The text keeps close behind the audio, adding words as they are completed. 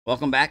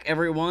Welcome back,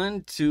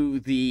 everyone, to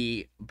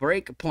the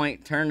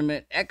Breakpoint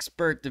Tournament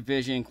Expert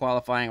Division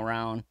qualifying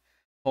round,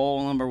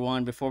 hole number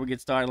 1. Before we get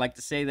started, I'd like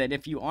to say that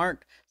if you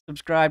aren't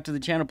subscribed to the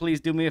channel,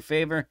 please do me a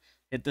favor.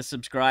 Hit the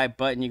subscribe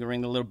button. You can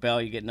ring the little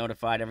bell. You get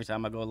notified every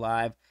time I go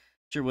live.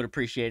 Sure would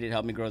appreciate it.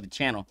 Help me grow the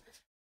channel.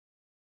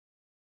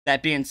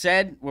 That being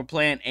said, we're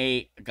playing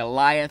a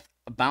Goliath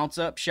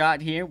bounce-up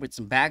shot here with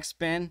some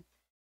backspin.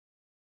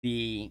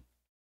 The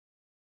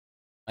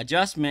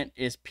adjustment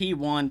is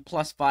P1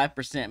 plus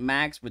 5%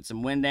 max with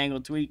some wind angle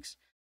tweaks.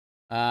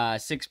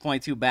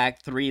 6.2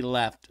 back, 3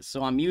 left.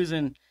 So I'm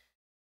using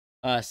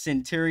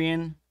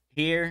Centurion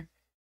here.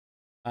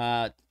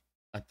 A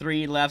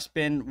 3 left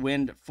spin,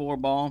 wind 4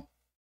 ball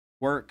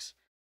works.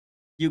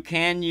 You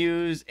can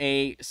use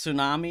a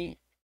Tsunami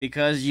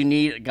because you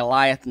need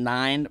Goliath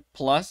 9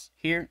 plus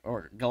here,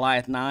 or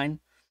Goliath 9.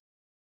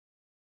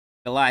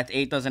 Goliath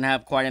 8 doesn't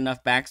have quite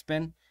enough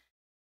backspin.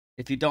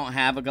 If you don't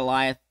have a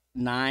Goliath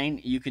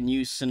 9, you can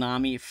use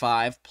Tsunami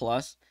 5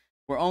 plus.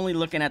 We're only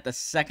looking at the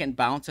second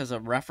bounce as a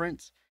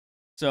reference.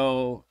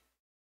 So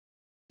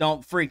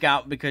don't freak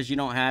out because you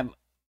don't have,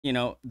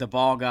 the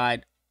ball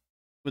guide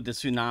with the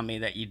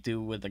Tsunami that you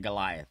do with the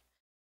Goliath,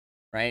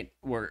 right?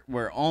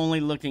 We're only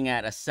looking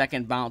at a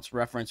second bounce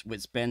reference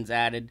with spins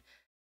added.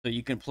 So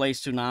you can play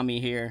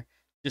Tsunami here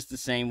just the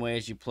same way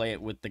as you play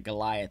it with the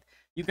Goliath.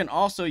 You can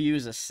also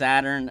use a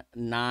Saturn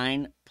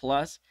 9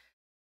 plus,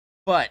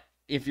 but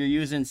if you're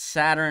using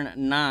Saturn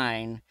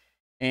 9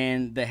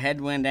 and the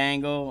headwind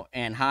angle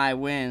and high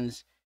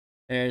winds,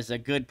 there's a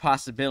good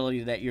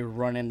possibility that you're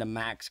running the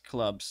max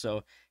club.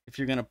 So if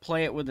you're going to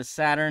play it with a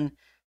Saturn,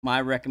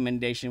 my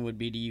recommendation would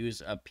be to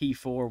use a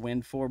P4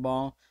 wind 4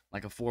 ball,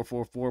 like a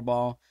 444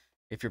 ball,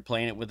 if you're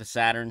playing it with a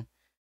Saturn.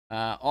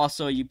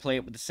 Also, you play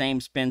it with the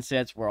same spin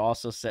sets. We're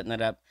also setting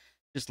it up,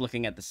 just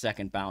looking at the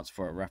second bounce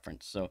for a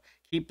reference. So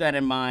keep that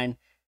in mind.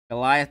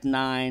 Goliath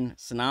 9,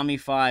 Tsunami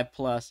 5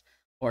 plus,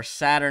 or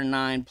Saturn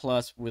 9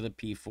 plus with a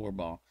P4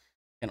 ball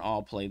can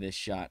all play this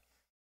shot.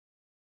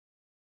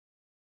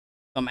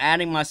 I'm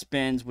adding my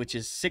spins, which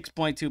is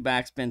 6.2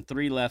 backspin,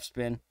 3 left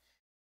spin,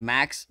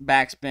 max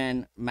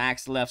backspin,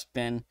 max left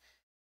spin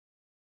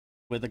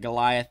with a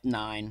Goliath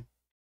 9.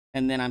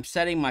 And then I'm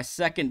setting my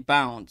second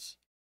bounce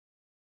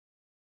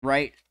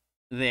right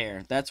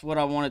there. That's what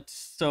I wanted.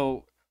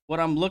 So what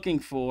I'm looking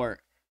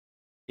for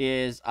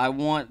is I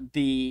want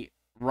the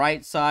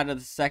right side of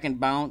the second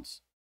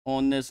bounce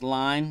on this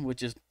line,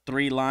 which is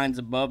 3 lines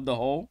above the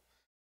hole,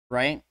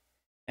 right?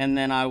 And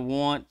then I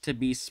want to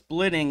be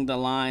splitting the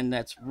line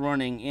that's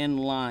running in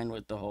line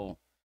with the hole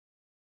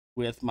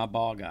with my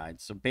ball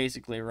guide. So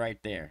basically right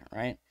there,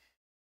 right?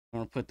 I'm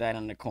going to put that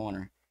in the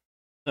corner.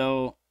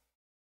 So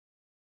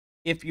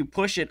if you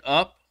push it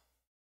up,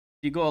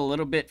 if you go a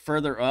little bit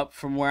further up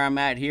from where I'm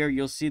at here,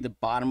 you'll see the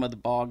bottom of the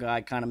ball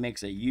guide kind of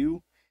makes a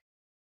U.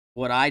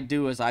 What I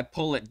do is I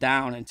pull it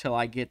down until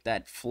I get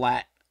that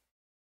flat.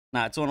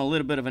 Now it's on a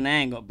little bit of an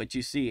angle, but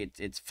you see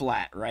it's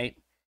flat, right?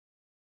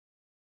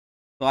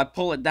 So I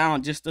pull it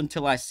down just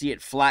until I see it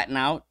flatten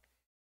out.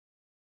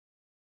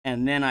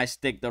 And then I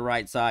stick the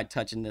right side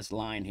touching this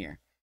line here.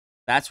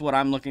 That's what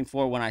I'm looking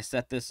for when I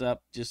set this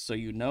up, just so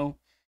you know.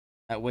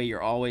 That way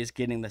you're always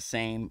getting the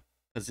same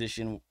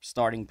position,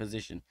 starting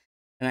position.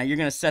 And now you're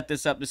going to set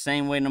this up the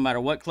same way no matter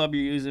what club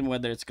you're using,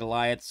 whether it's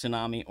Goliath,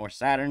 Tsunami, or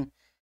Saturn.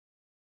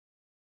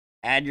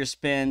 Add your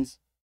spins,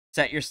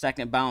 set your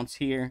second bounce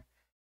here,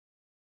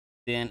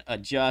 then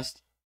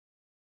adjust.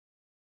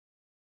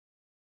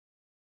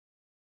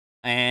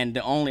 And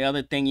the only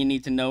other thing you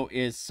need to know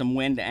is some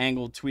wind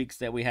angle tweaks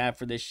that we have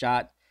for this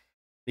shot,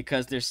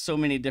 because there's so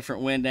many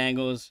different wind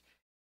angles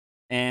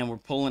and we're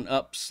pulling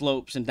up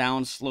slopes and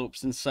down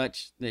slopes and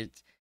such.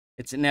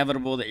 It's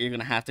inevitable that you're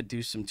going to have to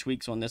do some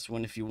tweaks on this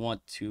one if you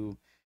want to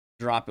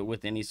drop it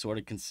with any sort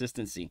of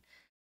consistency.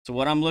 So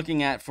what I'm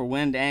looking at for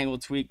wind angle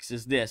tweaks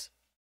is this.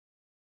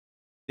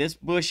 This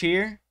bush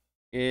here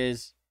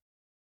is,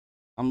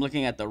 I'm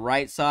looking at the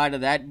right side of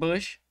that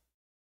bush,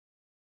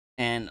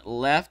 and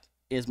left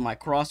is my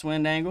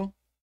crosswind angle.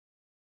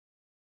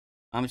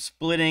 I'm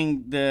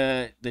splitting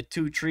the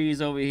 2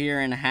 trees over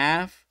here in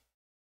half.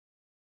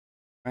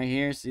 Right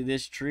here, see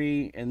this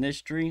tree and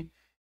this tree?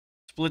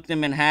 Split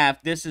them in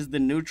half. This is the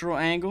neutral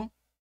angle.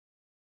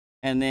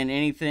 And then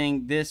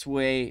anything this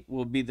way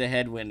will be the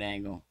headwind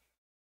angle.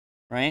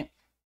 Right?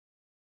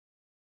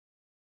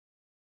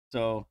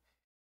 So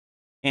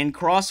in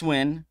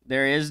crosswind,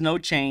 there is no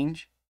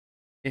change.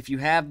 If you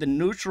have the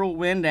neutral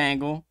wind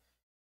angle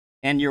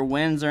and your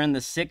winds are in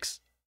the 6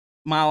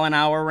 mile an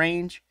hour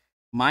range,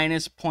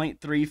 minus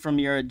 0.3 from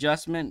your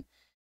adjustment.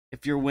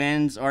 If your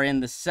winds are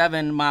in the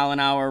 7 mile an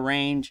hour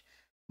range,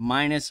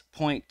 minus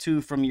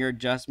 0.2 from your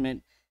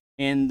adjustment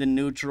in the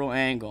neutral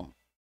angle.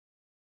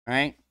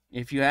 Right?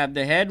 If you have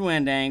the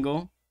headwind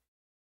angle,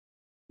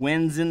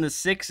 winds in the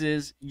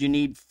 6s, you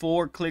need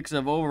 4 clicks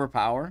of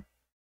overpower.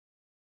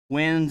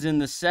 Winds in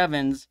the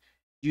 7s,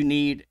 you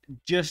need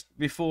just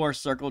before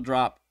circle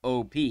drop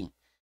OP.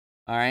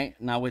 All right.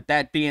 Now, with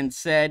that being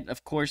said,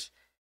 of course,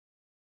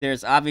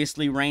 there's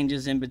obviously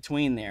ranges in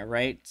between there,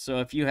 right? So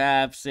if you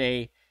have,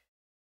 say,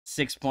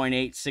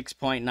 6.8,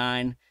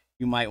 6.9,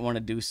 you might want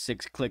to do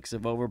 6 clicks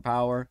of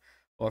overpower.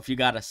 Or if you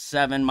got a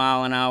 7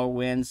 mile an hour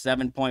wind,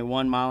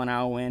 7.1 mile an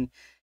hour wind,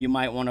 you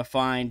might want to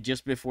find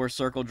just before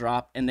circle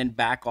drop and then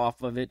back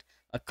off of it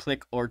a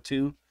click or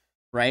two,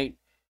 right?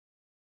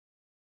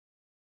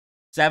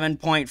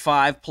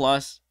 7.5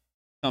 plus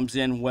comes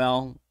in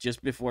well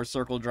just before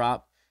circle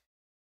drop.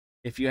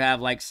 If you have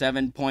like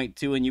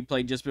 7.2 and you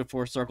play just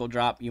before circle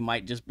drop, you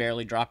might just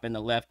barely drop in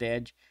the left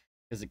edge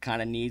because it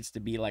kind of needs to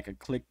be like a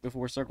click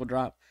before circle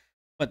drop.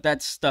 But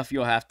that's stuff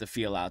you'll have to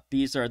feel out.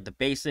 These are the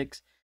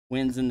basics.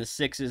 Wins in the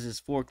 6s is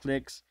 4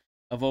 clicks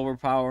of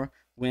overpower.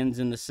 Wins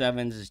in the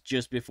 7s is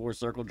just before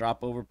circle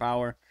drop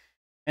overpower.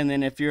 And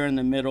then if you're in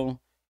the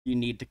middle, you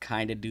need to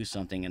kind of do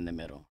something in the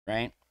middle,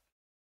 right?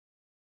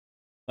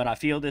 But I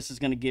feel this is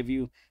going to give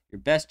you your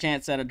best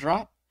chance at a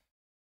drop.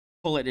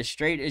 Pull it as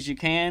straight as you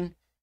can.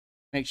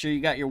 Make sure you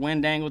got your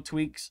wind angle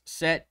tweaks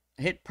set.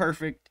 Hit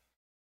perfect.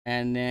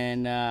 And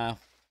then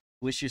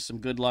wish you some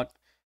good luck.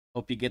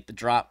 Hope you get the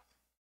drop.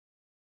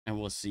 And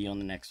we'll see you on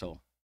the next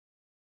hole.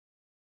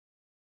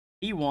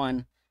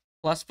 E1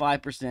 plus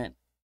 5%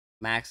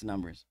 max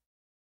numbers.